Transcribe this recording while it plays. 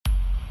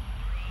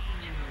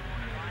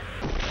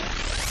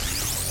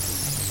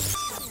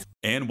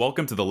And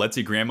welcome to the Let's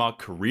Eat Grandma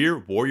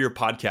Career Warrior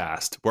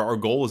Podcast, where our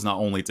goal is not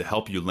only to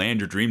help you land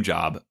your dream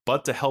job,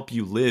 but to help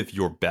you live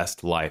your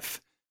best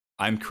life.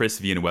 I'm Chris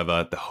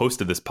Villanueva, the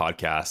host of this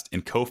podcast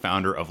and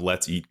co-founder of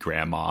Let's Eat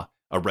Grandma,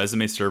 a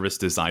resume service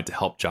designed to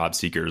help job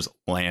seekers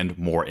land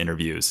more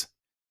interviews.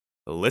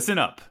 Listen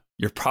up.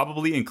 You're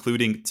probably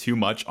including too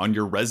much on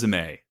your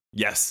resume.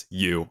 Yes,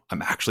 you.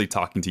 I'm actually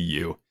talking to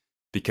you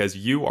because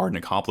you are an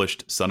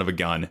accomplished son of a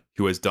gun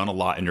who has done a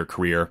lot in your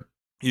career.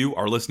 You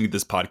are listening to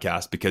this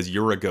podcast because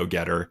you're a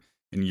go-getter,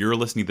 and you're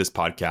listening to this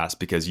podcast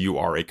because you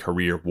are a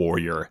career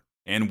warrior.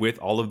 And with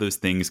all of those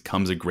things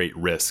comes a great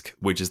risk,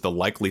 which is the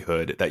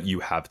likelihood that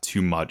you have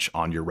too much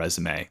on your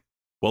resume.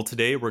 Well,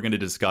 today we're going to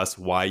discuss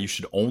why you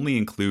should only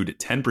include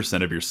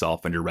 10% of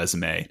yourself on your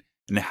resume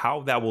and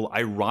how that will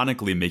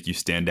ironically make you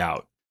stand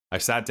out. I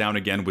sat down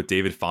again with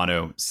David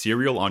Fano,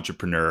 serial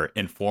entrepreneur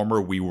and former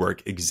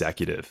WeWork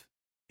executive.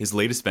 His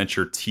latest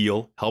venture,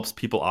 Teal, helps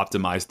people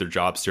optimize their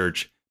job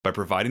search by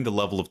providing the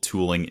level of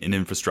tooling and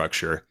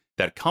infrastructure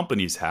that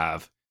companies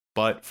have,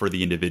 but for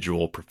the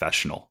individual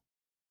professional.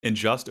 In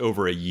just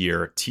over a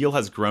year, Teal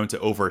has grown to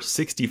over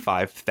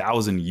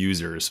 65,000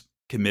 users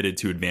committed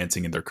to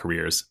advancing in their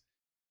careers.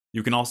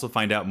 You can also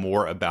find out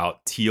more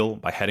about Teal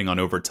by heading on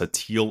over to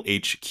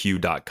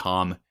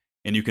tealhq.com,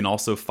 and you can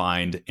also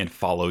find and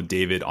follow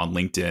David on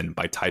LinkedIn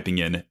by typing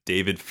in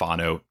David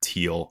Fano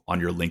Teal on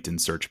your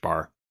LinkedIn search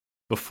bar.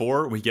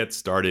 Before we get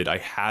started, I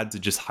had to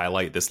just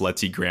highlight this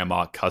Let's Eat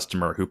Grandma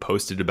customer who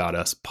posted about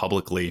us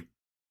publicly.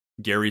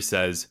 Gary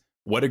says,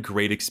 "What a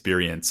great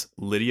experience.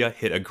 Lydia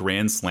hit a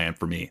grand slam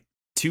for me.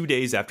 2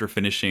 days after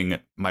finishing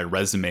my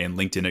resume and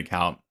LinkedIn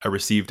account, I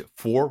received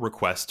 4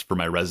 requests for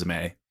my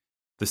resume.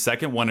 The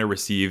second one I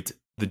received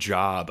the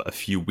job a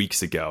few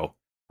weeks ago.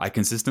 I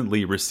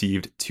consistently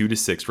received 2 to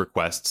 6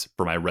 requests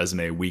for my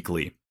resume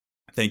weekly.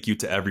 Thank you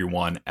to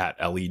everyone at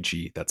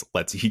LEG." That's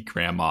Let's Eat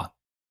Grandma.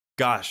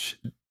 Gosh,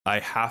 I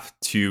have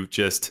to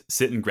just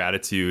sit in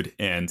gratitude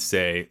and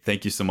say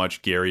thank you so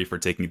much, Gary, for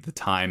taking the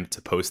time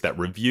to post that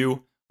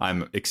review.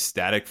 I'm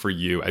ecstatic for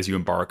you as you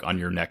embark on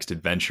your next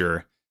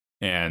adventure,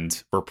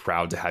 and we're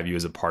proud to have you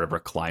as a part of our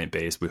client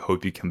base. We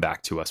hope you come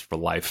back to us for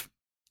life.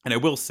 And I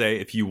will say,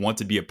 if you want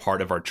to be a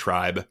part of our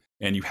tribe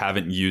and you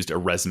haven't used a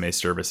resume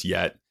service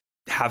yet,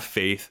 have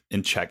faith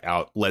and check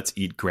out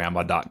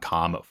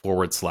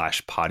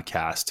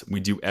letseatgrandma.com/podcast. We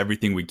do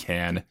everything we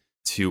can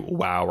to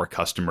wow our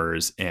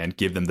customers and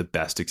give them the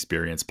best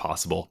experience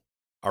possible.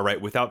 All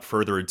right, without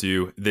further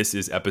ado, this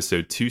is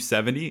episode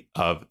 270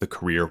 of the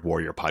Career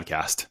Warrior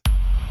Podcast.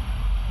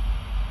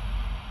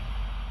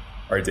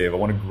 All right, Dave, I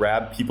want to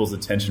grab people's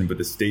attention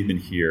with a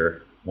statement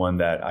here, one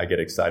that I get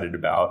excited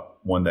about,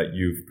 one that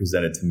you've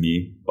presented to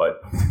me, but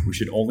we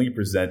should only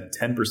present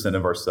 10%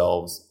 of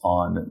ourselves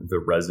on the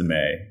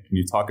resume. Can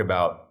you talk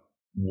about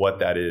what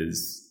that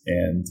is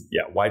and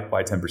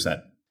why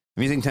 10%?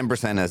 I'm using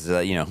 10% as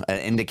an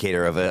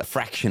indicator of a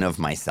fraction of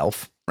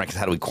myself, right? Because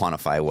how do we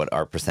quantify what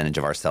our percentage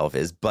of ourself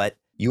is? But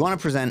you want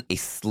to present a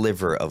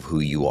sliver of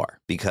who you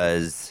are,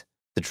 because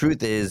the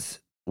truth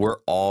is we're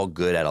all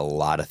good at a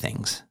lot of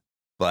things,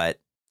 but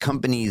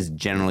companies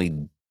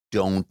generally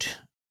don't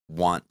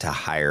want to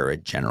hire a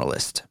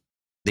generalist.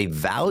 They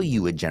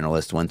value a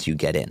generalist once you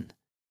get in,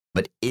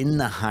 but in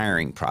the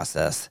hiring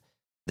process,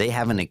 they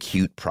have an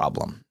acute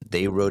problem.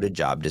 They wrote a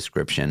job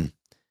description.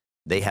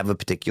 They have a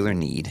particular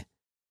need.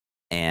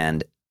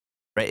 And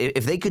right,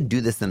 if they could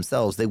do this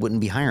themselves, they wouldn't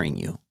be hiring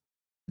you.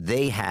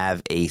 They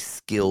have a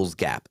skills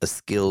gap, a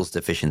skills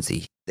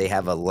deficiency. They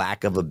have a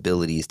lack of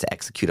abilities to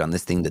execute on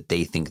this thing that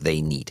they think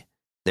they need.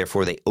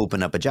 Therefore, they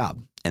open up a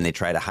job and they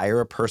try to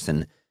hire a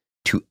person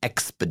to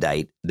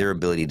expedite their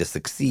ability to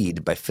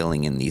succeed by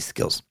filling in these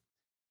skills.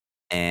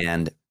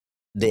 And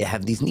they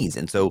have these needs.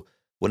 And so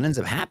what ends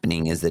up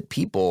happening is that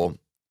people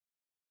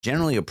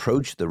generally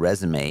approach the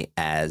resume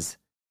as,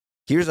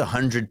 here's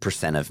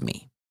 100% of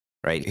me.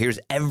 Right? Here's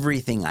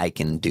everything I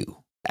can do.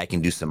 I can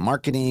do some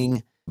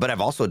marketing, but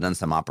I've also done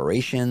some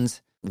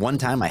operations. One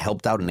time I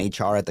helped out in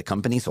HR at the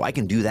company, so I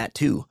can do that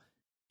too.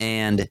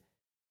 And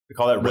we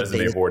call that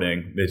resume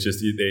hoarding. It's just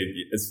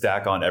they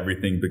stack on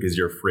everything because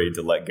you're afraid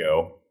to let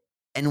go.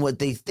 And what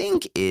they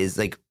think is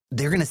like,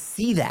 they're going to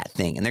see that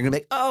thing and they're going to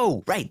be like,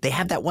 oh, right, they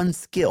have that one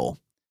skill.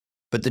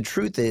 But the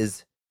truth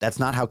is that's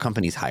not how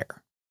companies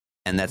hire.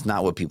 And that's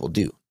not what people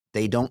do.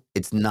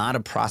 It's not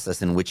a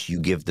process in which you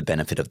give the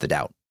benefit of the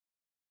doubt.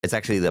 It's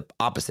actually the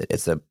opposite.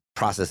 It's a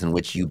process in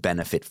which you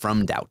benefit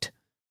from doubt.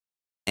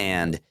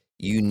 And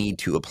you need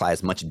to apply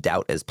as much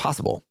doubt as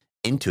possible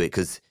into it,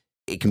 because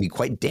it can be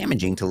quite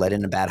damaging to let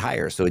in a bad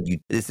hire. So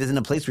this isn't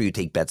a place where you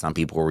take bets on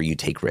people or where you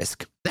take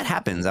risk. That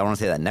happens. I don't want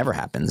to say that never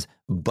happens,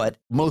 but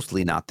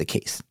mostly not the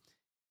case.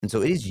 And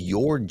so it is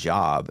your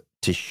job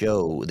to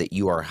show that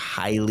you are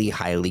highly,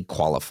 highly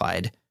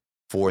qualified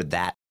for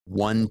that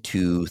 1,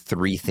 2,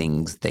 3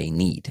 things they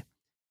need.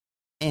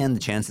 And the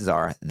chances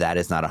are that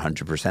is not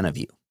 100% of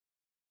you.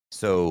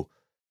 So,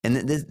 and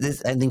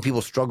this, I think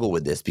people struggle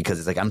with this because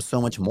it's like, I'm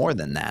so much more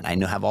than that. I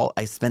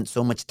spent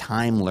so much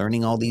time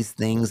learning all these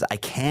things. I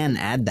can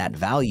add that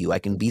value. I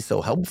can be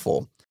so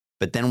helpful.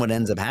 But then what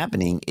ends up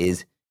happening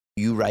is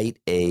you write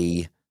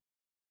a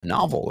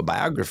novel, a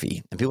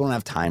biography, and people don't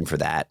have time for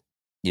that.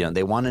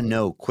 They want to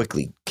know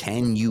quickly,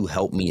 can you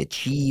help me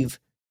achieve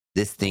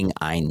this thing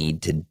I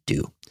need to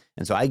do?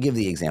 And so I give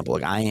the example,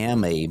 like I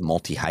am a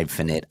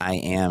multi-hyphenate. I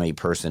am a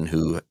person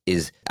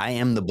I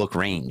am the book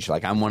range.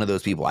 Like I'm one of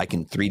those people. I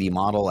can 3D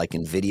model, I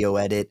can video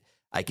edit,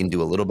 I can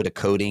do a little bit of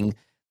coding,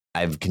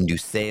 I can do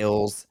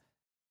sales.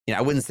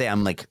 I wouldn't say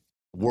I'm like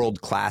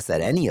world class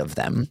at any of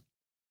them,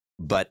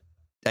 but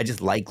I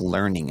just like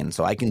learning. And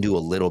so I can do a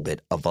little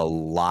bit of a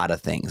lot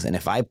of things. And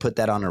if I put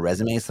that on a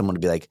resume, someone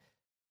would be like,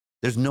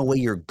 there's no way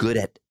you're good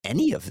at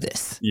any of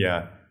this.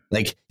 Yeah.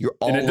 Like you're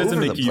all over the place.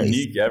 And it doesn't make you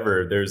unique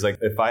ever. There's like,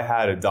 if I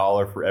had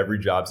 $1 for every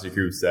job seeker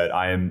who said,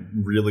 I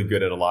am really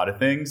good at a lot of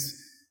things,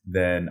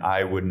 then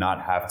I would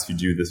not have to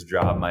do this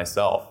job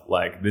myself.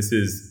 Like this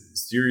is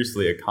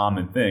seriously a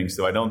common thing.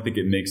 So I don't think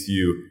it makes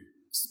you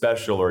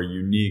special or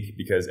unique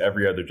because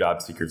every other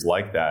job seeker is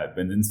like that.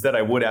 But instead,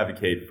 I would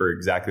advocate for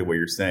exactly what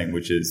you're saying,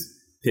 which is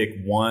pick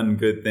one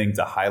good thing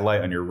to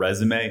highlight on your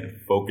resume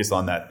and focus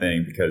on that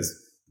thing because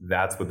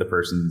that's what the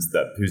person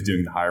who's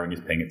doing the hiring is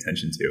paying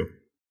attention to.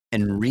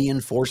 And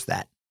reinforce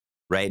that,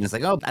 right? And it's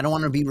like, oh, I don't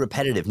want to be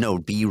repetitive. No,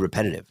 be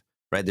repetitive,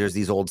 right? There's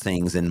these old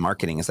sayings in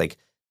marketing. It's like,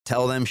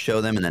 tell them,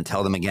 show them, and then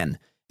tell them again.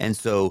 And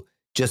so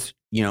just,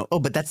 oh,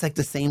 but that's like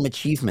the same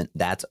achievement.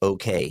 That's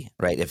okay,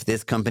 right? If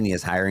this company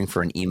is hiring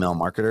for an email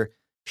marketer,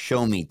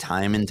 show me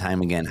time and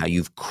time again how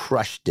you've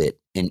crushed it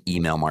in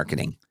email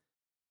marketing,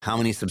 how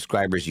many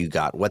subscribers you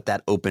got, what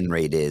that open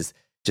rate is.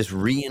 Just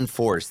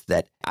reinforce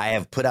that I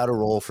have put out a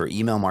role for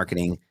email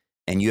marketing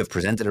and you have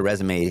presented a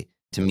resume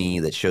to me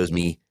that shows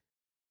me,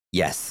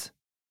 yes,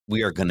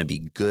 we are going to be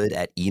good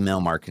at email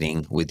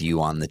marketing with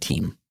you on the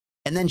team.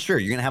 And then sure,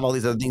 you're going to have all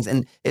these other things.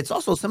 And it's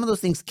also some of those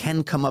things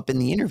can come up in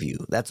the interview.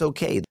 That's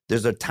okay.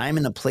 There's a time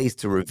and a place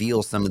to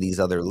reveal some of these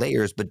other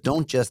layers, but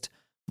don't just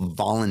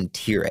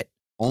volunteer it.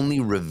 Only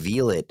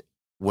reveal it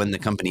when the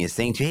company is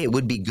saying to you, hey, it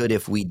would be good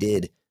if we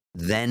did,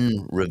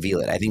 then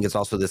reveal it. I think it's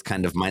also this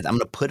kind of mind. I'm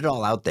going to put it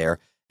all out there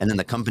and then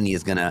the company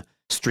is going to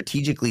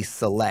strategically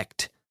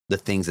select the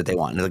things that they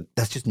want. And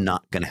that's just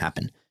not going to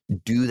happen.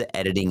 Do the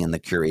editing and the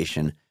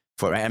curation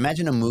for it.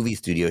 Imagine a movie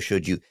studio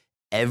showed you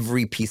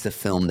every piece of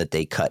film that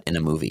they cut in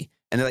a movie.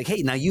 And they're like,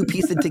 hey, now you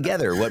piece it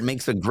together. What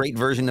makes a great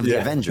version of the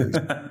Avengers?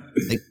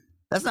 Like,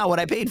 that's not what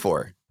I paid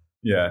for.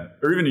 Yeah.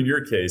 Or even in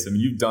your case, I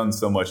mean, you've done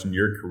so much in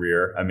your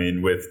career. I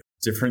mean, with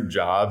different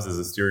jobs as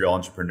a serial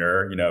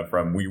entrepreneur,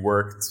 from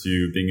WeWork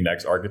to being an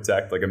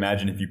ex-architect. Like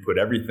imagine if you put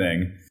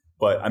everything,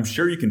 but I'm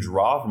sure you can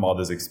draw from all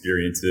those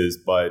experiences.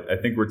 But I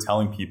think we're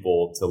telling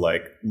people to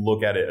like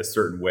look at it a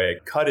certain way,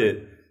 cut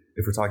it,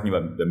 if we're talking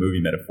about the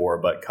movie metaphor,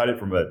 but cut it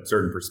from a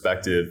certain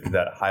perspective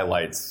that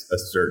highlights a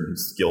certain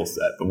skill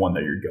set, the one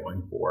that you're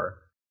going for.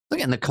 Look,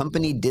 and the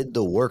company did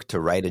the work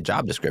to write a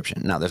job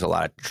description. Now, there's a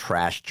lot of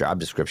trash job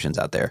descriptions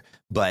out there,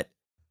 but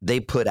they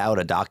put out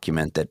a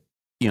document that,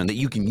 that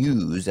you can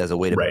use as a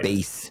way to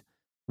base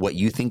what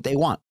you think they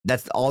want.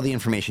 That's all the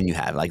information you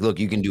have. Like, look,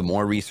 you can do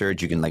more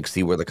research. You can like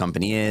see where the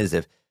company is.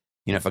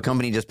 If a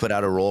company just put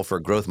out a role for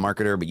a growth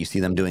marketer, but you see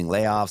them doing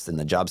layoffs and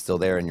the job's still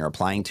there and you're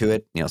applying to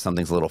it,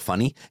 something's a little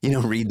funny,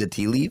 read the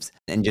tea leaves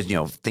and just,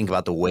 think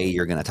about the way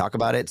you're going to talk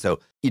about it. So,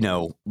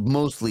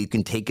 mostly you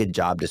can take a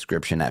job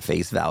description at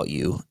face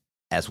value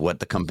as what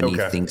the company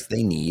thinks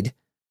they need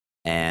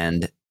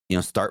and,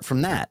 start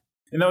from that.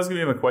 And that was going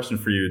to be my question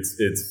for you.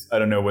 It's I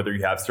don't know whether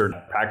you have certain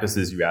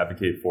practices you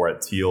advocate for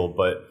at Teal,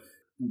 but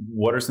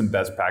what are some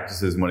best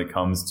practices when it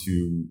comes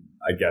to,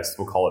 I guess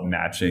we'll call it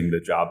matching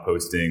the job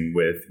posting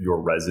with your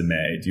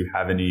resume? Do you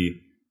have any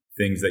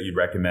things that you'd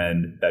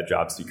recommend that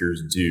job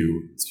seekers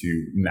do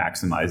to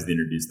maximize the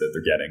interviews that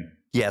they're getting?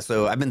 Yeah,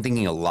 so I've been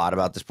thinking a lot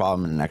about this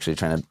problem and actually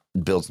trying to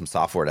build some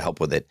software to help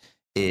with it.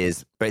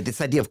 Is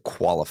this idea of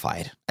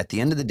qualified. At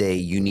the end of the day,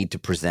 you need to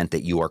present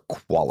that you are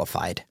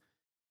qualified.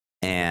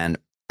 And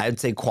I'd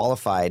say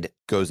qualified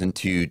goes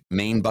into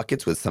main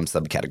buckets with some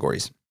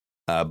subcategories.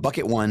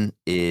 Bucket one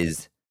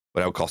is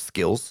what I would call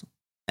skills.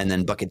 And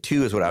then bucket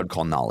two is what I would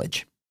call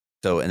knowledge.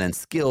 And then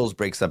skills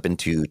breaks up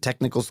into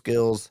technical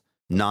skills,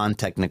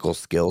 non-technical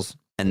skills.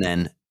 And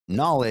then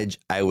knowledge,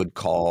 I would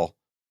call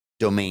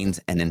domains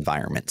and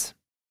environments.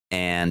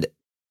 And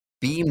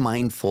be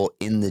mindful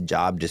in the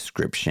job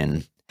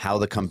description how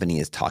the company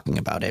is talking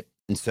about it.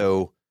 And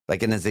so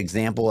like in this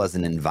example as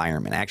an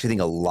environment, I actually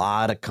think a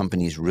lot of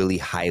companies really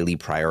highly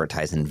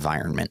prioritize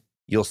environment.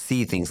 You'll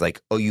see things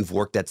like, oh, you've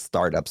worked at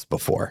startups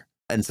before.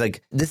 And it's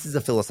like, this is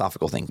a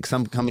philosophical thing.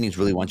 Some companies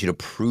really want you to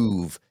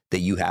prove that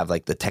you have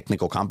like the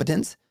technical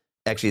competence.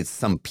 Actually, it's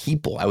some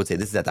people, I would say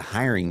this is at the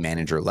hiring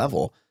manager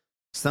level.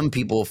 Some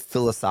people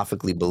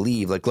philosophically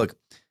believe like, look,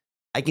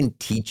 I can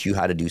teach you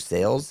how to do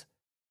sales,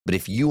 but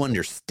if you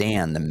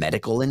understand the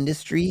medical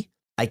industry,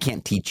 I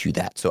can't teach you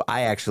that. So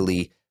I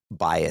actually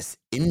bias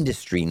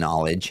industry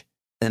knowledge,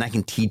 and I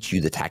can teach you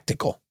the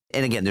tactical.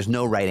 And again, there's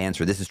no right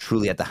answer. This is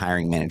truly at the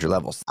hiring manager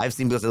level. I've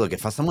seen people say, look,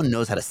 if someone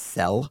knows how to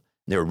sell,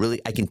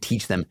 I can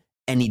teach them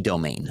any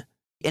domain.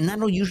 And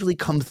that'll usually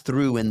come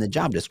through in the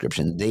job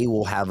description. They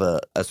will have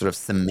a sort of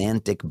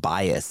semantic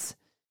bias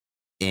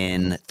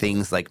in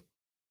things like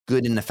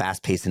good in a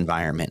fast-paced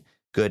environment,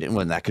 good, and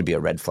well, that could be a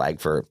red flag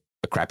for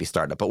a crappy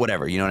startup, but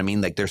whatever, you know what I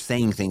mean? Like they're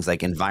saying things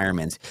like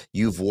environments,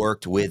 you've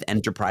worked with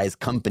enterprise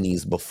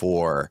companies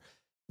before.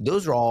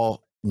 Those are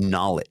all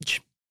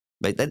knowledge.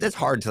 Like that's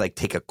hard to like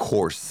take a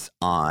course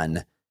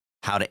on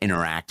how to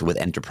interact with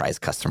enterprise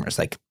customers.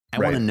 Like I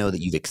want to know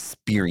that you've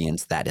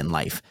experienced that in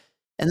life.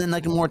 And then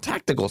like more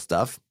tactical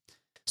stuff.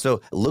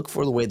 So look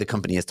for the way the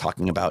company is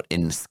talking about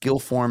in skill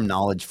form,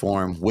 knowledge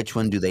form, which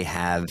one do they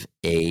have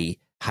a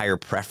higher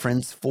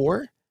preference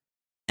for?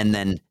 And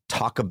then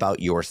talk about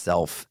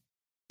yourself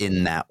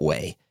in that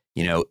way.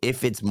 You know,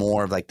 if it's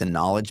more of like the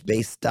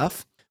knowledge-based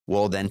stuff,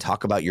 well, then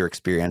talk about your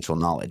experiential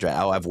knowledge, right?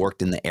 Oh, I've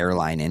worked in the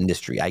airline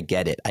industry. I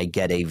get it. I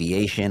get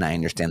aviation. I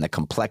understand the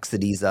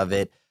complexities of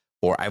it.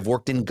 Or I've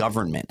worked in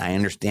government. I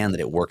understand that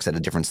it works at a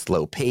different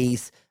slow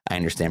pace. I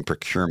understand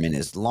procurement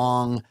is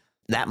long.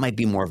 That might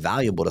be more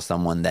valuable to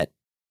someone that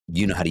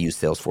you know how to use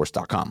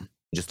Salesforce.com.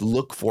 Just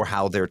look for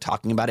how they're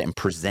talking about it and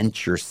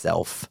present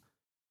yourself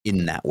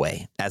in that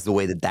way, as the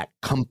way that that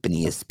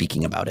company is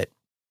speaking about it.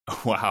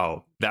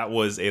 Wow, that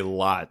was a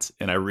lot.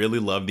 And I really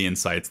love the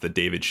insights that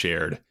David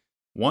shared.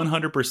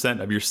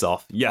 100% of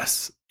yourself.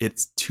 Yes,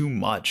 it's too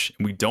much.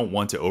 And we don't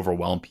want to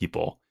overwhelm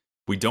people.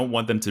 We don't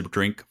want them to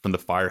drink from the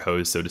fire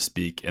hose, so to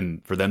speak,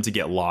 and for them to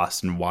get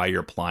lost in why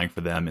you're applying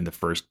for them in the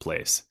first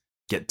place.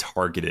 Get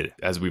targeted,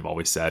 as we've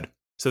always said.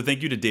 So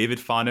thank you to David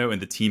Fano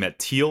and the team at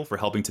Teal for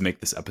helping to make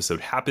this episode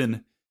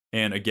happen.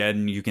 And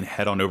again, you can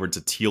head on over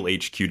to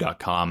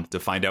tealhq.com to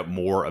find out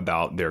more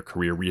about their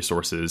career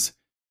resources.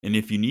 And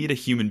if you need a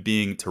human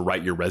being to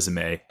write your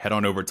resume, head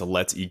on over to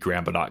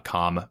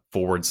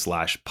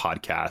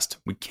letseatgrandma.com/podcast.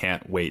 We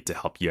can't wait to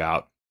help you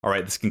out. All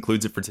right, this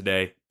concludes it for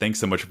today. Thanks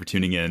so much for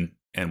tuning in,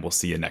 and we'll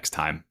see you next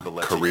time.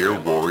 Career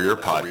Warrior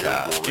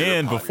Podcast.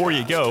 And before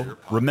you go,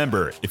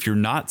 remember, if you're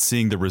not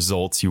seeing the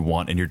results you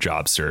want in your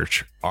job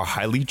search, our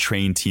highly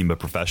trained team of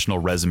professional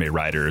resume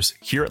writers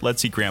here at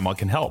Let's Eat Grandma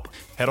can help.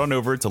 Head on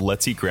over to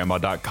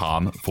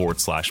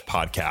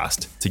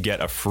letseatgrandma.com/podcast to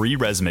get a free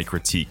resume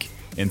critique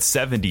and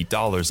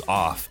 $70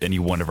 off any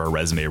one of our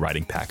resume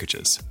writing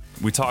packages.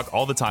 We talk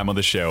all the time on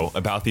the show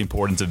about the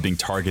importance of being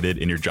targeted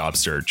in your job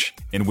search.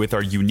 And with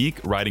our unique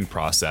writing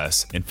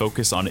process and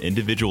focus on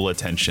individual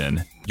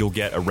attention, you'll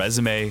get a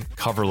resume,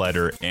 cover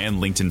letter, and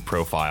LinkedIn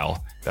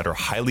profile that are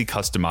highly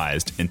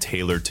customized and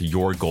tailored to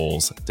your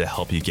goals to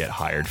help you get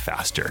hired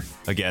faster.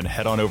 Again,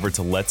 head on over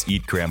to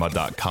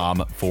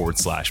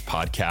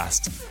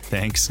letseatgrandma.com/podcast.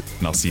 Thanks,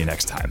 and I'll see you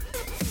next time.